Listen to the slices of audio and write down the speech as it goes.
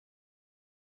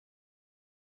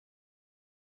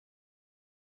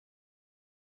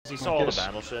He saw all the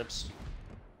battleships.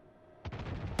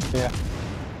 Yeah,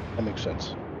 that makes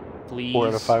sense. Please. 4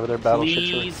 out of 5 of their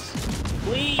battleships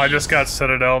Please. I just got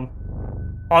citadeled.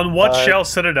 On what shell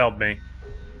citadeled me?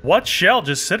 What shell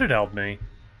just citadeled me?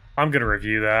 I'm gonna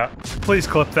review that. Please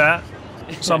clip that.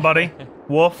 Somebody.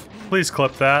 Wolf, please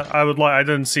clip that. I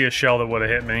didn't see a shell that would have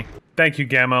hit me. Thank you,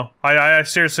 Gammo. I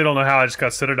seriously don't know how I just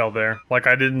got citadeled there. Like,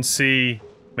 I didn't see...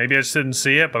 Maybe I just didn't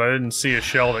see it, but I didn't see a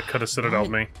shell that could have citadeled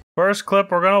me. First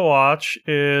clip we're gonna watch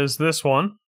is this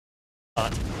one.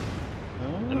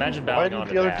 Imagine Why battling did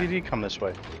onto the other that. DD come this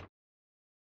way?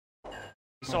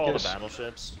 He saw all the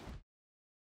battleships.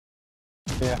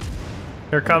 Yeah.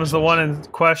 Here comes the one in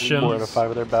question. 4 out of 5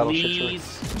 of their battleships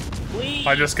Please. Please.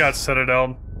 I just got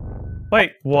citadeled.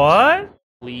 Wait, what?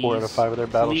 Please. 4 out of 5 of their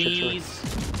battleships Please.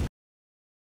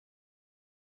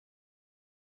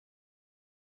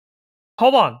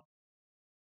 Hold on.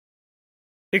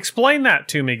 Explain that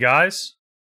to me, guys.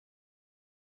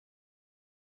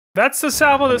 That's the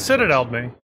salvo that citadeled me.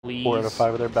 Please. 4 out of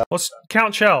 5 of their battleships. Let's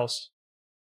count shells.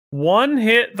 1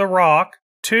 hit the rock.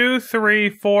 2, 3,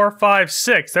 4, 5,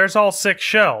 6. There's all 6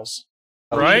 shells.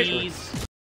 Right? Please.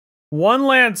 1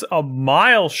 lands a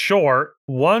mile short.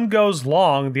 1 goes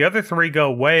long. The other 3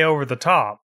 go way over the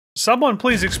top. Someone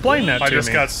please explain that to me. I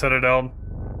just got citadeled.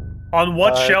 On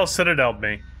what shell citadeled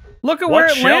me? Look at where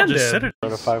it landed. 4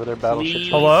 out of 5 of their battleships.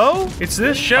 Hello? It's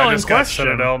this shell in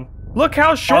question. Look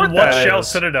how short that shell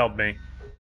citadeled me.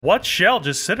 What shell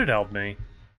just citadeled me?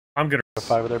 I'm gonna...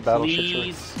 5 of their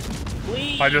battleships.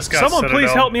 Please. I just got Someone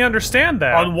please help me understand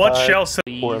that. On what shell...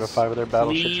 4 out of 5 of their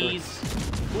battleships.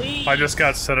 Please. I just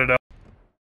got citadeled.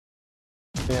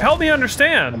 Yeah. Help me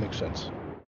understand. That makes sense.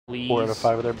 Please. 4 out of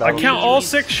 5 of their I battleships. count all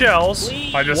 6 shells.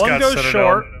 Please. I just 1 goes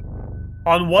short.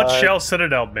 On what shell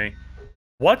citadeled me?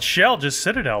 What shell just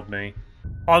citadeled me?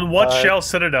 On what shell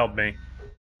citadeled me?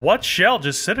 What shell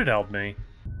just citadeled me?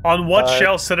 On what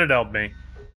shell citadeled me?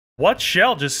 What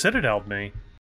shell just citadeled me?